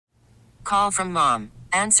Call from mom.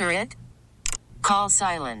 Answer it. Call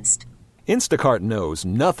silenced. Instacart knows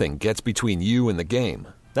nothing gets between you and the game.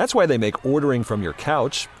 That's why they make ordering from your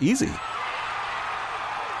couch easy.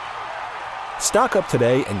 Stock up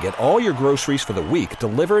today and get all your groceries for the week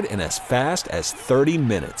delivered in as fast as 30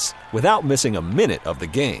 minutes without missing a minute of the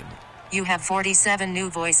game. You have 47 new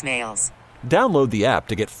voicemails. Download the app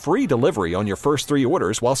to get free delivery on your first 3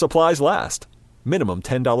 orders while supplies last. Minimum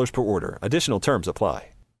 $10 per order. Additional terms apply.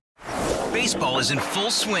 Baseball is in full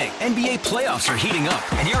swing. NBA playoffs are heating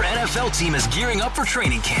up, and your NFL team is gearing up for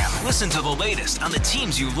training camp. Listen to the latest on the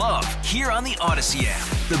teams you love here on the Odyssey app.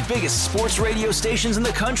 The biggest sports radio stations in the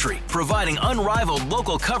country, providing unrivaled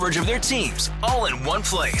local coverage of their teams, all in one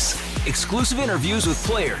place. Exclusive interviews with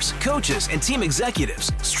players, coaches, and team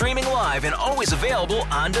executives, streaming live and always available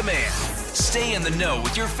on demand. Stay in the know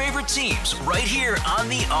with your favorite teams right here on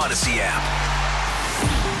the Odyssey app.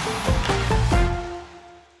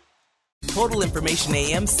 Total Information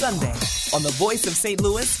AM Sunday on the voice of St.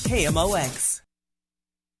 Louis, KMOX.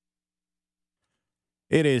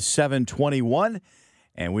 It is 7:21,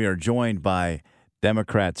 and we are joined by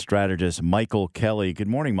Democrat strategist Michael Kelley. Good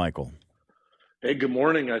morning, Michael. Hey, good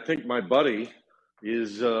morning. I think my buddy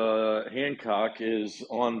is Hancock is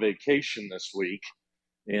on vacation this week,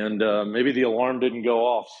 and maybe the alarm didn't go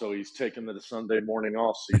off, so he's taking the Sunday morning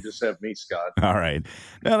off, so you just have me, Scott. All right.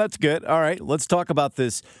 No, that's good. All right, let's talk about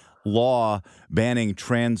this law banning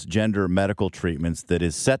transgender medical treatments that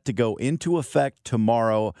is set to go into effect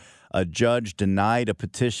tomorrow. A judge denied a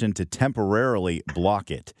petition to temporarily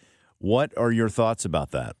block it. What are your thoughts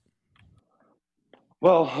about that?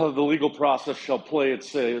 Well, the legal process shall play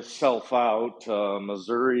itself out.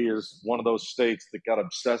 Missouri is one of those states that got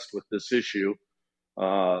obsessed with this issue.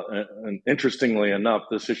 And interestingly enough,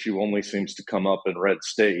 this issue only seems to come up in red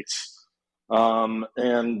states.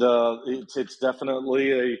 It's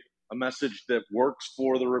definitely a message that works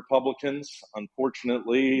for the Republicans.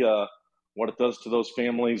 Unfortunately, what it does to those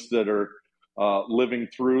families that are living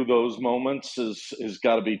through those moments is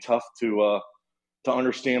got to be tough to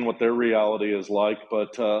understand what their reality is like.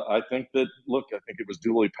 But I think it was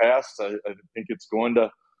duly passed. I think it's going to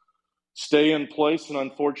stay in place. And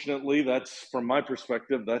unfortunately, that's, from my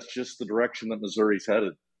perspective, that's just the direction that Missouri's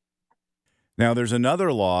headed. Now, there's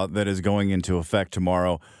another law that is going into effect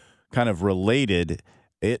tomorrow, kind of related.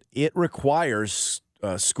 It requires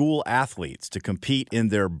school athletes to compete in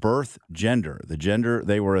their birth gender, the gender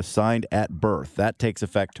they were assigned at birth. That takes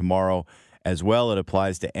effect tomorrow as well. It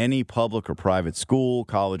applies to any public or private school,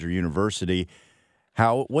 college, or university.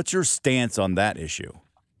 What's your stance on that issue?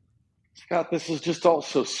 Scott, this is just all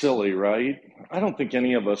so silly, right? I don't think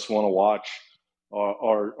any of us want to watch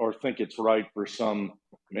or think it's right for some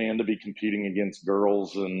man to be competing against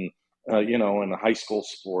girls and in high school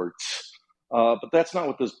sports. But that's not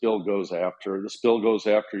what this bill goes after. This bill goes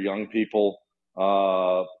after young people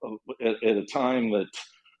at a time that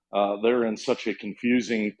they're in such a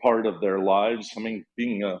confusing part of their lives. I mean,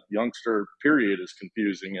 being a youngster, period, is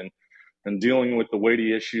confusing, and dealing with the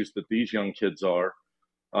weighty issues that these young kids are.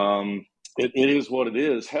 It is what it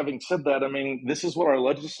is. Having said that, I mean, this is what our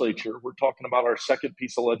legislature, we're talking about our second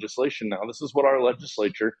piece of legislation now. This is what our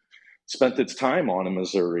legislature spent its time on in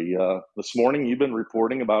Missouri. This morning, you've been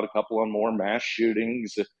reporting about a couple of more mass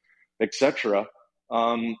shootings, et cetera.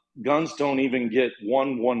 Guns don't even get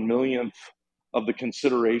 1/1,000,000th of the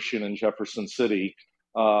consideration in Jefferson City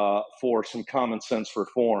for some common sense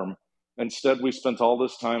reform. Instead, we spent all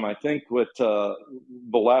this time, I think, with the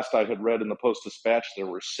last I had read in the Post-Dispatch, there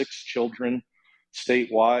were 6 children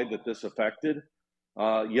statewide that this affected.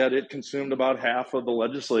 Yet it consumed about half of the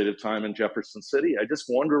legislative time in Jefferson City. I just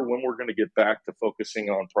wonder when we're going to get back to focusing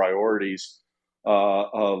on priorities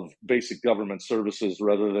of basic government services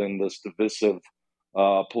rather than this divisive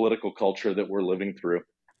political culture that we're living through.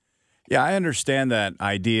 Yeah, I understand that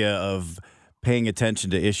idea of paying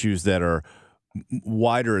attention to issues that are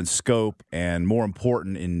wider in scope and more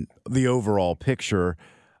important in the overall picture.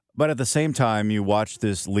 But at the same time, you watch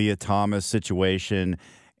this Leah Thomas situation,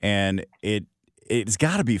 and it's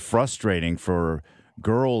got to be frustrating for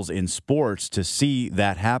girls in sports to see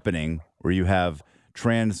that happening, where you have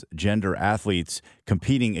transgender athletes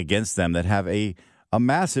competing against them that have a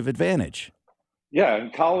massive advantage. Yeah,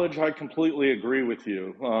 in college, I completely agree with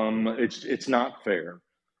you. It's not fair.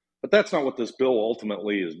 But that's not what this bill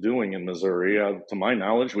ultimately is doing in Missouri. To my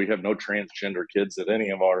knowledge, we have no transgender kids at any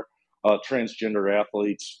of our transgender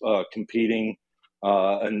athletes competing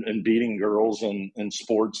and beating girls in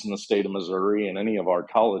sports in the state of Missouri and any of our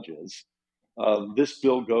colleges. This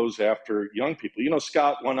bill goes after young people. You know,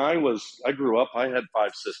 Scott, when I grew up, I had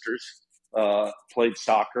 5 sisters, played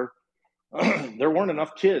soccer. There weren't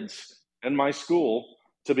enough kids in my school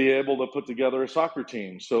to be able to put together a soccer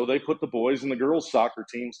team. So they put the boys and the girls soccer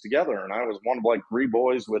teams together. And I was one of like 3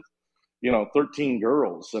 boys with, 13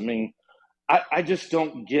 girls. I mean, I just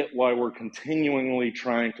don't get why we're continually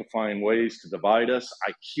trying to find ways to divide us.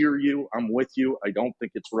 I hear you. I'm with you. I don't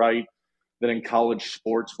think it's right that in college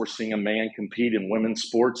sports we're seeing a man compete in women's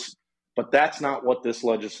sports. But that's not what this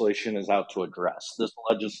legislation is out to address. This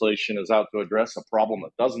legislation is out to address a problem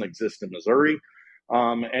that doesn't exist in Missouri.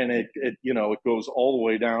 And it goes all the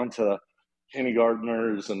way down to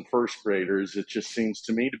kindergartners and first graders. It just seems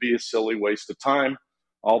to me to be a silly waste of time.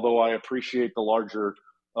 Although I appreciate the larger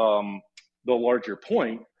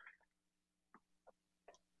point.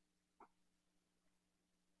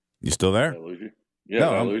 You still there? Did I lose you? Yeah,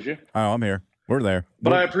 no, did I lose you? Oh, I'm here. We're there.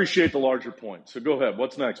 But I appreciate the larger point. So go ahead.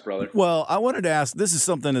 What's next, brother? Well, I wanted to ask, this is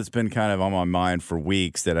something that's been kind of on my mind for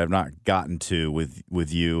weeks that I've not gotten to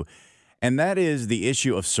with you, and that is the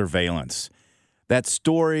issue of surveillance. That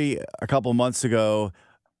story a couple months ago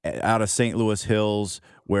out of St. Louis Hills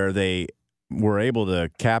where they were able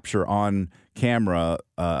to capture on camera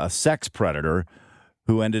a sex predator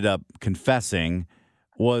who ended up confessing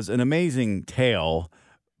was an amazing tale.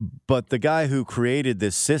 But the guy who created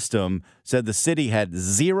this system said the city had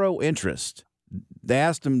zero interest. They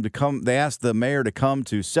asked him to come. They asked the mayor to come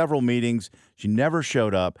to several meetings. She never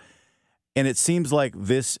showed up. And it seems like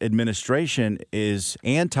this administration is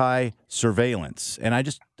anti-surveillance.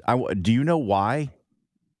 And do you know why?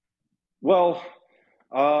 Well,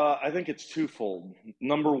 I think it's twofold.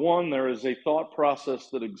 Number one, there is a thought process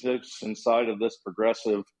that exists inside of this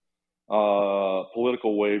progressive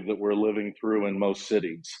political wave that we're living through in most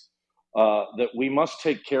cities, that we must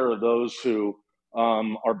take care of those who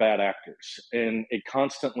are bad actors. And it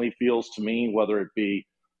constantly feels to me, whether it be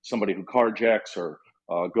somebody who carjacks or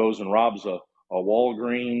goes and robs a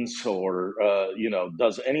Walgreens or,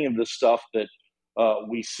 does any of this stuff that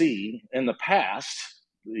we see in the past,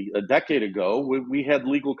 a decade ago, we had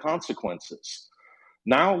legal consequences.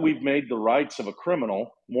 Now we've made the rights of a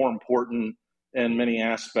criminal more important in many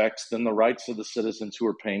aspects than the rights of the citizens who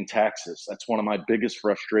are paying taxes. That's one of my biggest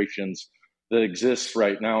frustrations that exists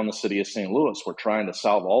right now in the city of St. Louis. We're trying to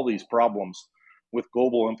solve all these problems with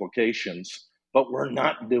global implications, but we're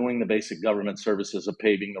not doing the basic government services of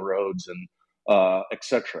paving the roads and et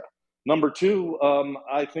cetera. Number two,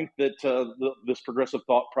 I think that this progressive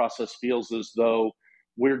thought process feels as though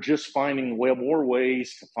we're just finding more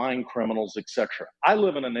ways to find criminals, et cetera. I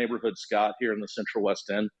live in a neighborhood, Scott, here in the Central West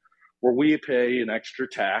End, where we pay an extra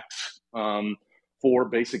tax for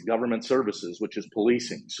basic government services, which is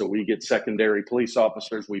policing. So we get secondary police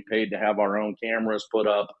officers. We paid to have our own cameras put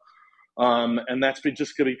up. And that's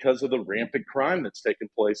just because of the rampant crime that's taken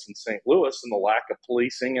place in St. Louis and the lack of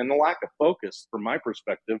policing and the lack of focus, from my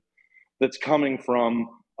perspective, that's coming from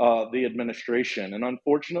the administration. And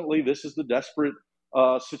unfortunately, this is the desperate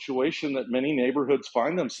situation that many neighborhoods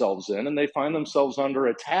find themselves in, and they find themselves under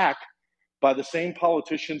attack by the same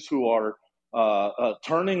politicians who are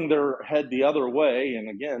turning their head the other way and,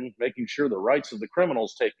 again, making sure the rights of the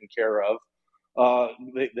criminals taken care of.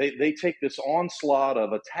 They take this onslaught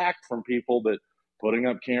of attack from people that putting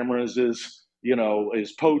up cameras is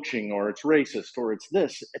poaching, or it's racist, or it's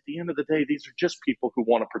this. At the end of the day, these are just people who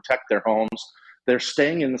want to protect their homes. They're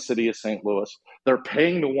staying in the city of St. Louis. They're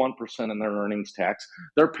paying the 1% in their earnings tax.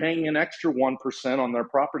 They're paying an extra 1% on their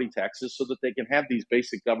property taxes so that they can have these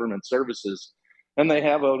basic government services. And they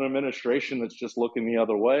have an administration that's just looking the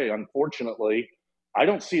other way. Unfortunately, I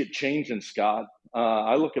don't see it changing, Scott.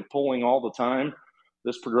 I look at polling all the time.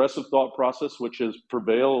 This progressive thought process, which has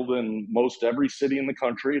prevailed in most every city in the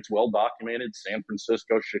country, it's well documented. San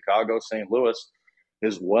Francisco, Chicago, St. Louis,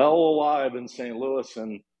 is well alive in St. Louis.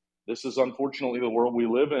 And this is unfortunately the world we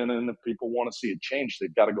live in, and if people want to see it change,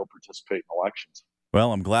 they've got to go participate in elections.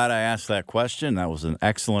 Well, I'm glad I asked that question. That was an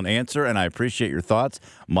excellent answer, and I appreciate your thoughts.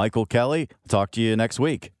 Michael Kelley, talk to you next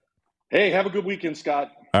week. Hey, have a good weekend,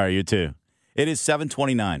 Scott. All right, you too. It is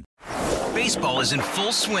 7:29. Baseball is in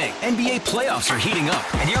full swing. NBA playoffs are heating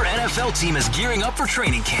up, and your NFL team is gearing up for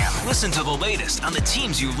training camp. Listen to the latest on the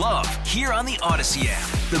teams you love here on the Odyssey app.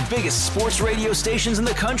 The biggest sports radio stations in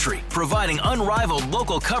the country, providing unrivaled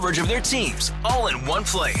local coverage of their teams, all in one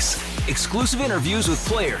place. Exclusive interviews with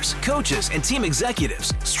players, coaches, and team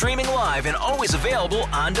executives, streaming live and always available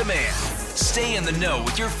on demand. Stay in the know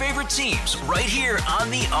with your favorite teams right here on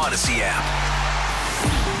the Odyssey app.